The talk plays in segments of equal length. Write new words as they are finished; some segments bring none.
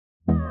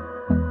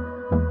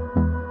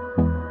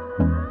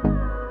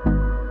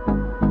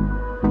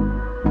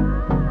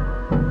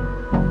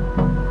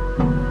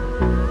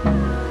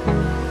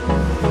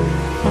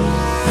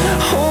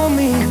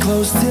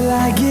close till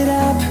I get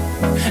up.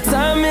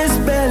 Time is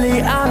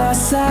barely on our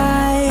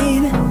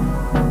side.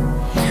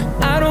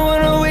 I don't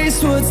wanna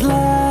waste what's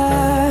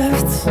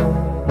left.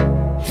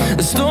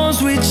 The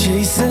storms we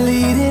chase are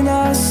leading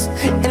us,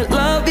 and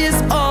love is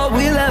all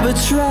we'll ever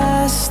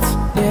trust.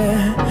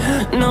 Yeah,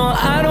 no,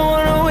 I don't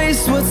wanna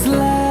waste what's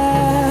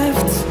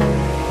left.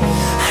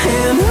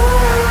 And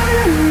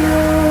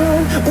on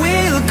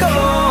we'll go,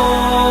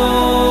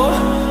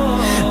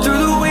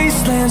 through the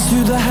wastelands,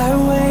 through the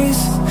highways,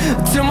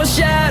 till my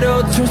shadow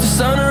turns to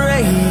sun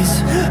rays.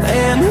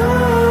 And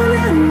on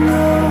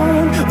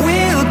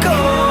we'll go,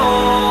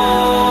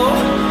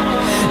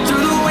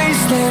 through the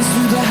wastelands,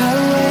 through the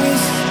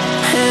highways,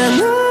 and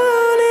on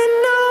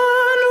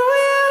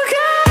we'll go.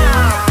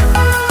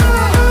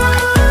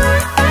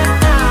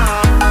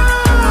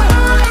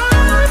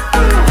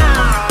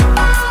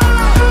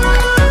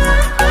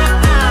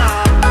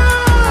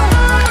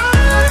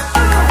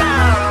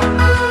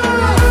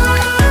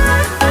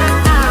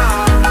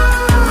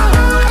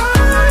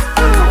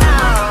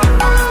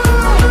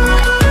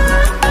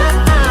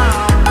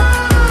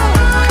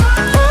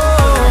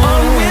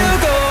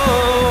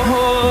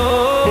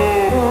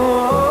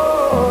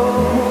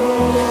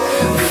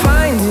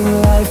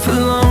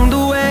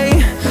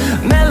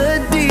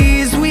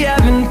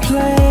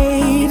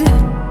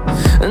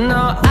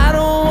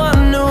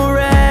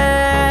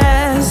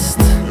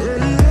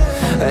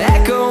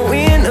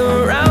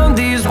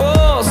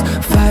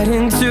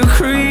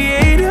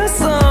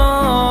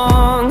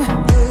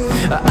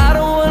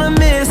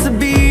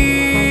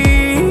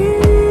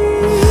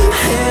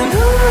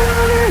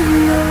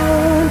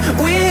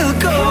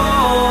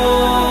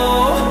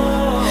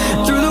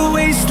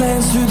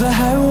 Through the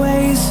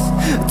highways,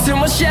 till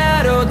my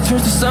shadow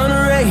turns to sun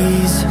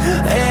rays.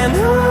 And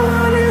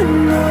on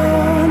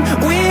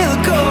we'll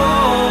go,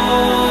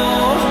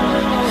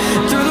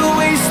 through the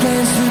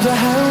wastelands, through the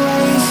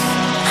highways,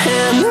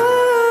 and on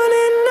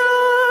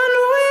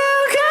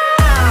we'll go.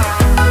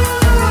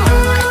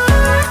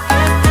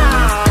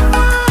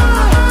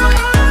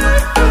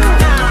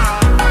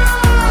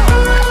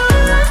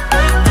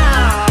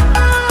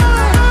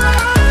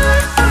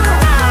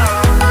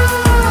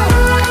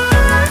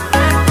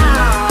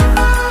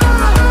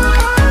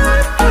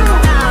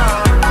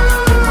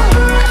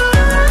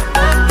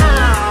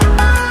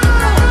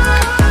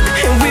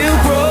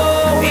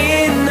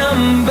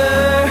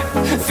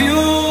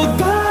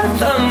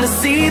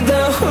 See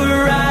the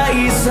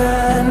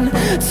horizon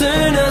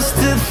turn us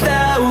to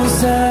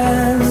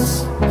thousands,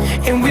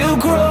 and we'll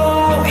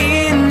grow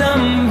in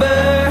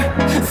number,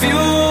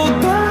 fueled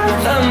by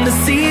them. To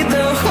see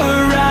the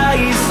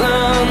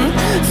horizon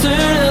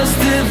turn us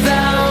to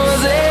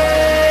thousands,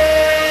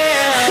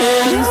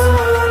 and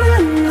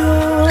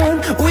on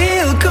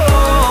we'll go,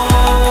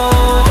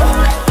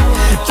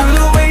 through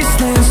the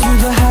wastelands, through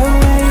the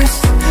highways,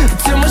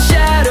 till my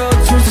shadow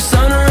turns to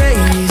sun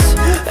rays.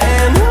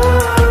 And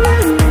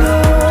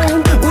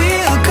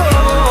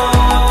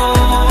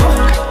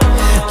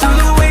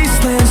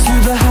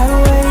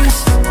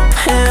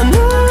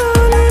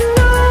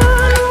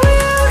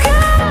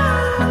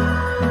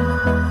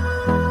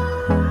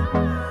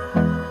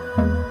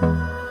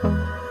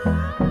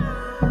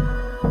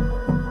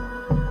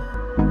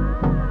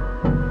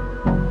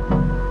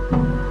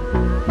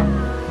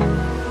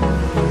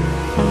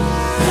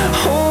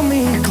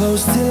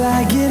close till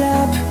I get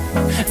up.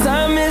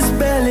 Time is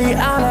barely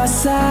on our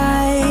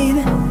side.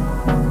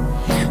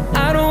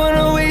 I don't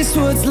wanna waste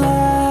what's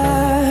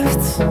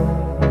left.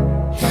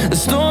 The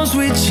storms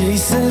we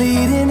chase are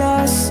leading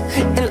us,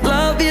 and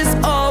love is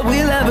all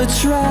we'll ever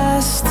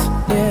trust.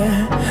 Yeah,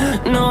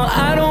 no,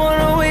 I don't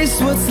wanna waste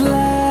what's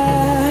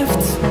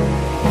left.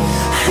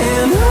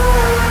 And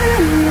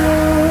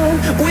on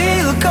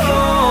we'll go,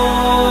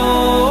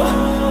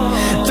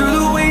 through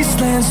the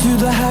wastelands, through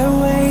the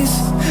highways,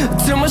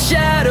 till my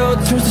shadow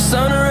turns to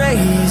sun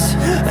rays.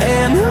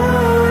 And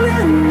on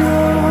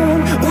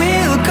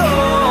we'll go,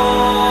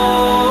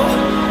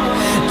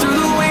 through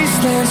the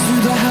wastelands,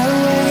 through the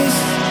highways,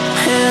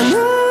 and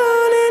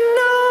on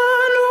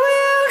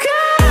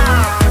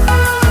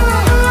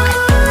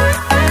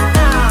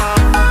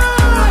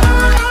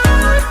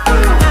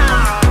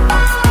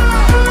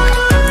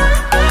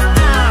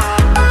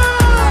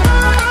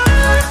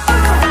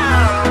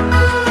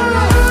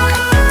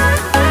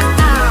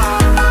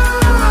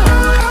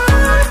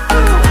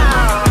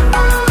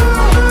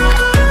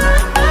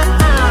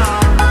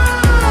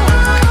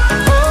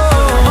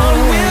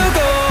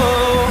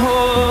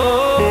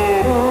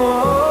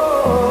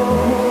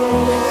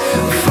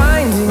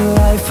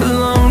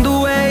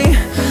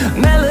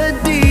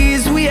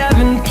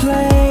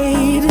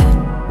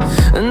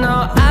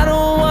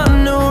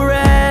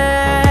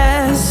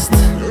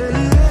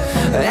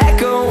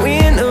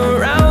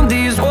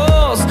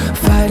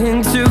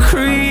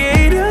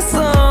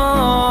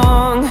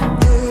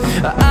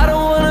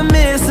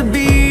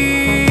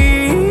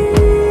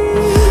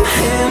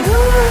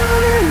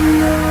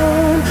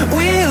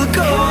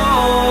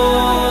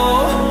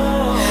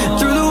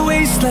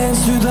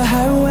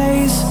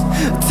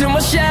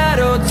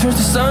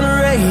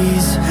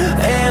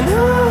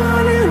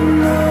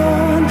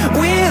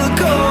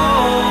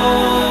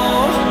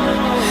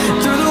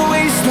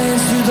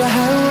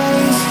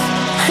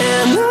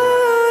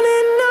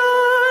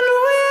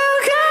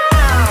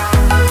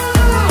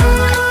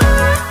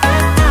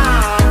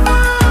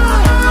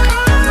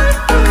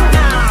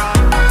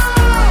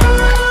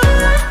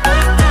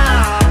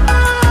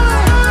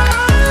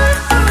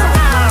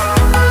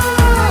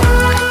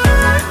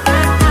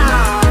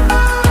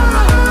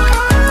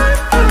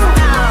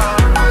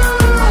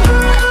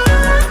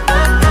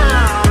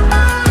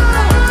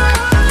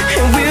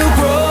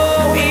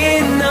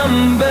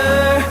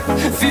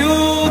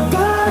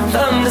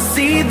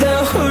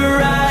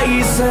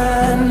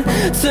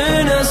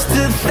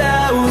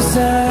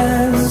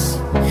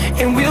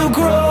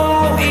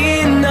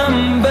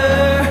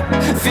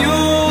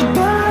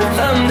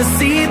to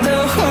see the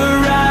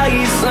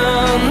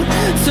horizon,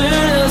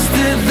 turn us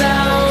to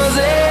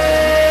thousands.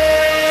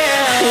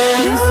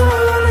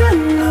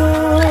 And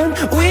on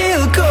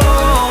we'll go,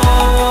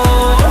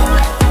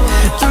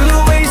 through the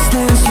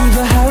wastelands, through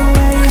the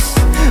highways,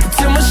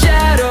 till my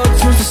shadow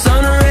turns to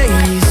sun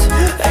rays.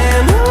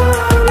 And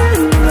on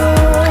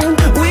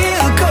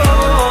we'll go,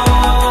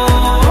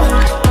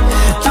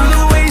 through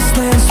the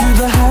wastelands, through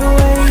the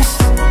highways.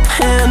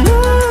 And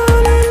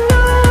on we'll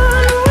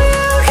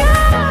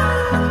go.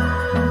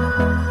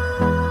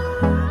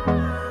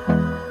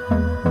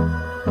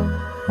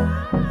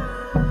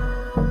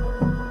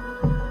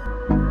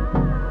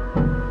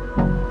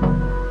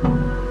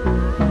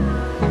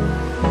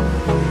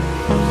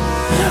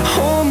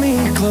 Hold me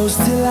close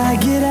till I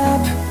get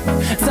up.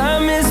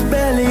 Time is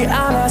barely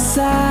on our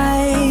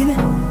side.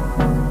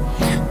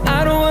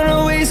 I don't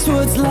wanna waste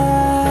what's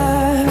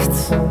left.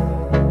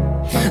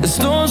 The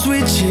storms we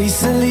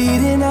chase are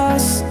leading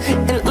us,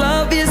 and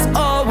love is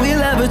all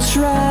we'll ever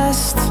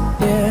trust.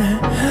 Yeah,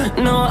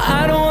 no,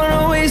 I don't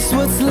wanna waste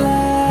what's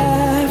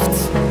left.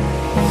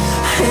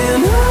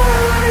 And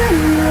on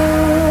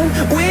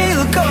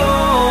we'll go,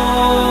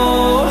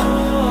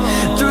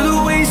 through the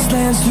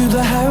wastelands, through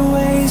the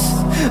highways,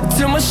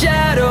 till my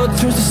shadow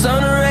turns to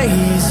sun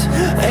rays.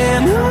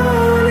 And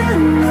on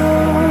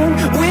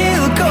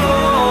we'll go,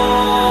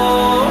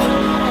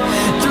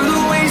 through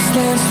the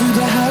wastelands, through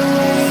the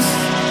highways.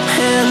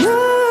 And on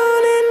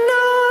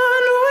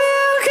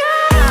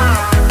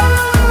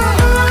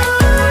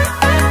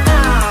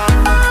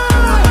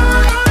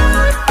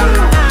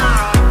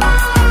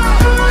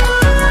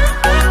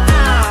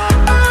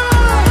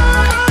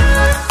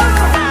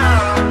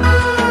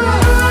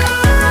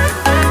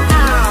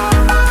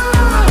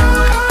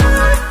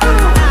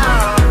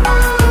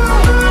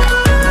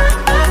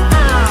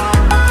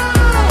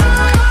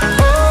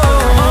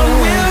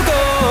we'll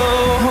go.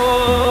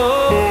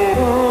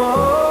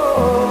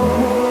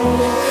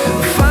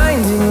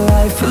 Finding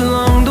life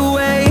along the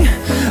way,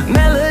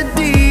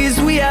 melodies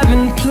we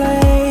haven't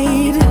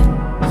played.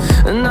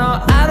 No,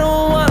 I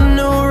don't want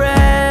no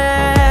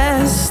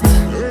rest.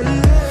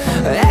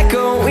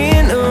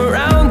 Echoing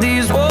around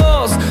these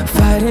walls,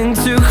 fighting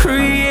to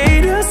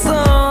create a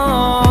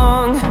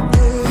song.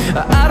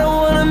 I don't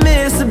wanna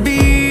miss a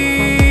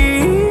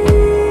beat.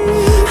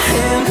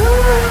 And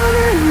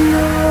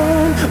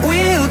on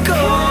we'll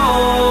go,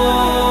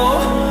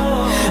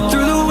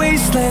 through the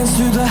wastelands,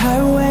 through the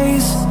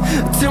highways,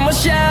 till my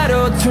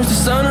shadow turns to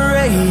sun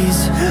rays.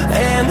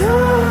 And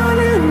on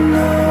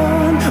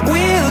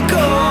we'll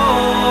go,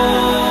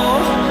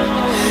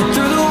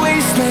 through the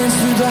wastelands,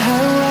 through the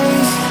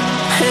highways.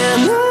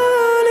 And on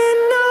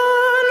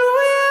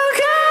we'll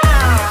go.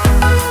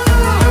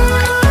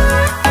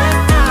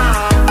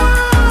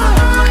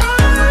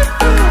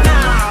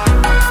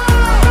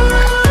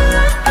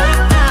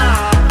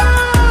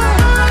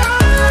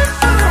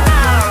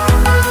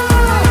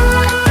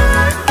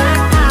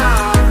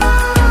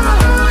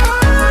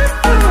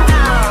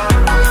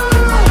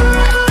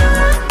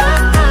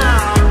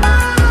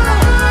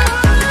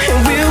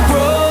 And we'll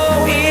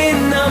grow in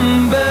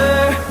number,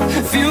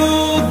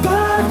 fueled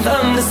by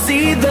them to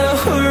see the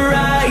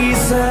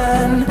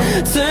horizon,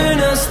 turn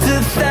us to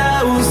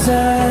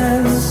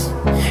thousands.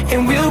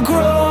 And we'll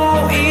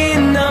grow in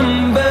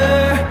number,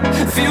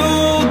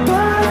 fueled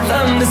by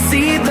them to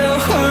see the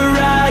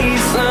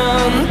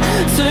horizon,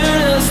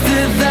 turn us to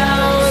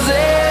thousands.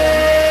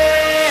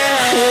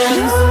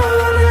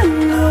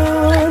 And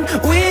on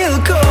we'll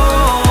go,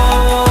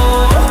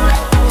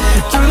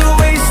 through the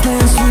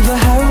wastelands, through the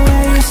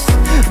highways,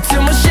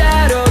 till my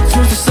shadow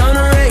turns to sun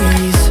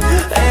rays.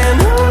 And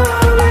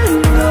on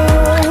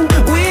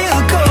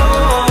we'll go,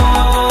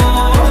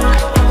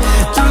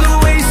 through the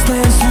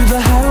wastelands, through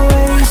the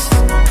highways.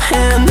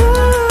 And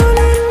on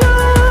we'll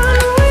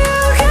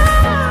go.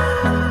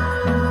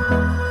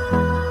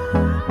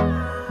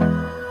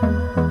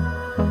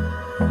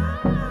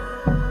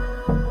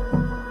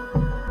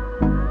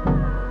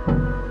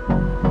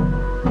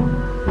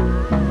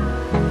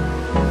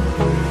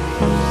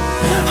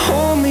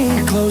 Hold me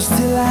close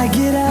till I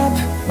get up.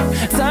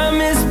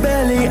 Time is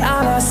barely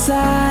on our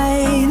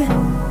side.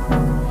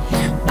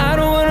 I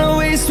don't wanna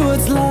waste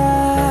what's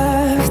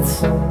left.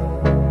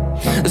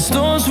 The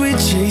storms we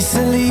chase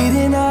are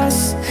leading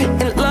us,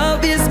 and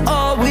love is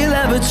all we'll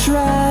ever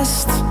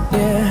trust.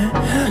 Yeah,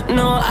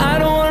 no, I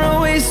don't wanna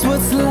waste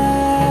what's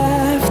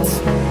left.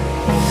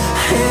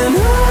 And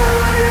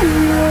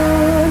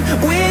on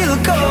we'll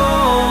go,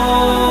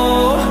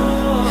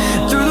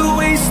 through the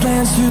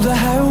wastelands, through the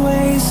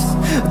highways,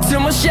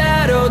 till my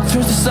shadow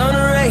turns to sun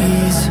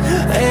rays.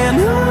 And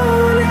on